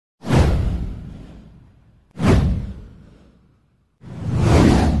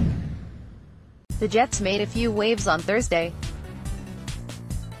The Jets made a few waves on Thursday.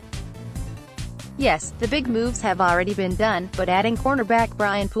 Yes, the big moves have already been done, but adding cornerback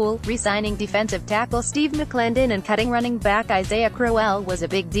Brian Poole, re-signing defensive tackle Steve McLendon and cutting running back Isaiah Crowell was a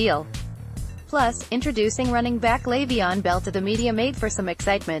big deal. Plus, introducing running back Le'Veon Bell to the media made for some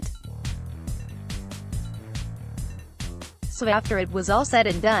excitement. So after it was all said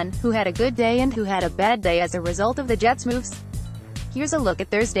and done, who had a good day and who had a bad day as a result of the Jets' moves? Here's a look at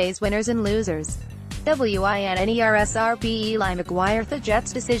Thursday's winners and losers. WINNERSRB Eli McGuireThe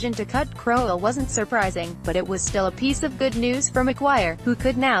Jets' decision to cut Crowell wasn't surprising, but it was still a piece of good news for McGuire, who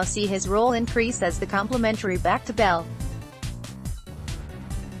could now see his role increase as the complementary back to Bell.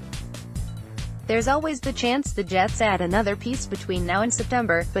 There's always the chance the Jets add another piece between now and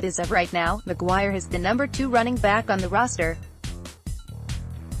September, but as of right now, McGuire is the number 2 running back on the roster.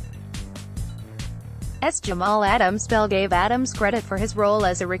 Jamal Adams. Bell gave Adams credit for his role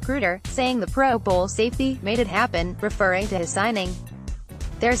as a recruiter, saying the Pro Bowl safety made it happen, referring to his signing.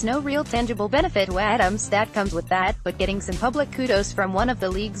 There's no real tangible benefit to Adams that comes with that, but getting some public kudos from one of the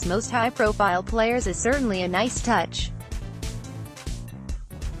league's most high-profile players is certainly a nice touch.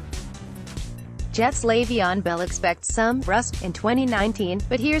 Jets Le'Veon Bell expects some rust in 2019,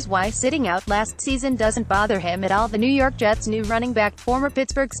 but here's why sitting out last season doesn't bother him at all. The New York Jets' new running back, former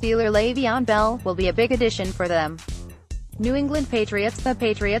Pittsburgh Steeler Le'Veon Bell, will be a big addition for them. New England Patriots. The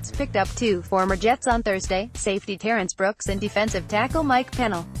Patriots picked up 2 former Jets on Thursday, safety Terrence Brooks and defensive tackle Mike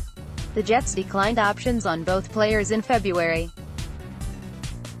Pennell. The Jets declined options on both players in February.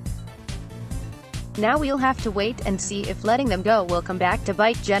 Now we'll have to wait and see if letting them go will come back to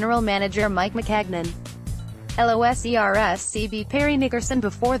bite General Manager Mike Maccagnan. LOSERSCB Perry Nickerson.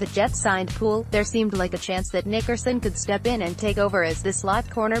 Before the Jets signed Poole, there seemed like a chance that Nickerson could step in and take over as the slot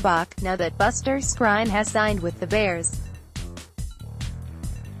cornerback, now that Buster Skrine has signed with the Bears.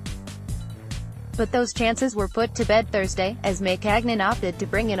 But those chances were put to bed Thursday, as Maccagnan opted to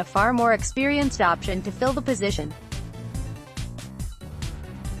bring in a far more experienced option to fill the position.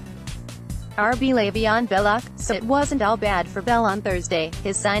 RB Le'Veon Bell. So it wasn't all bad for Bell on Thursday.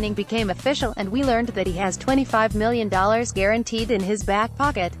 His signing became official, and we learned that he has $25 million guaranteed in his back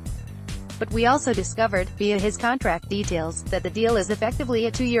pocket. But we also discovered, via his contract details, that the deal is effectively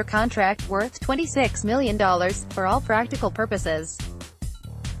a 2-year contract worth $26 million, for all practical purposes.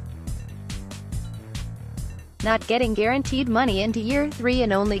 Not getting guaranteed money into year 3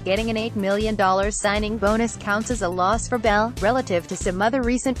 and only getting an $8 million signing bonus counts as a loss for Bell, relative to some other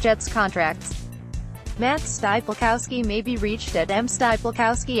recent Jets contracts. Matt Stypulkowski may be reached at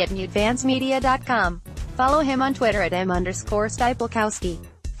mstypulkowski@newadvancemedia.com. Follow him on Twitter at @m_Stypulkowski.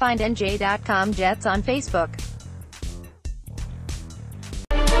 Find NJ.com Jets on Facebook.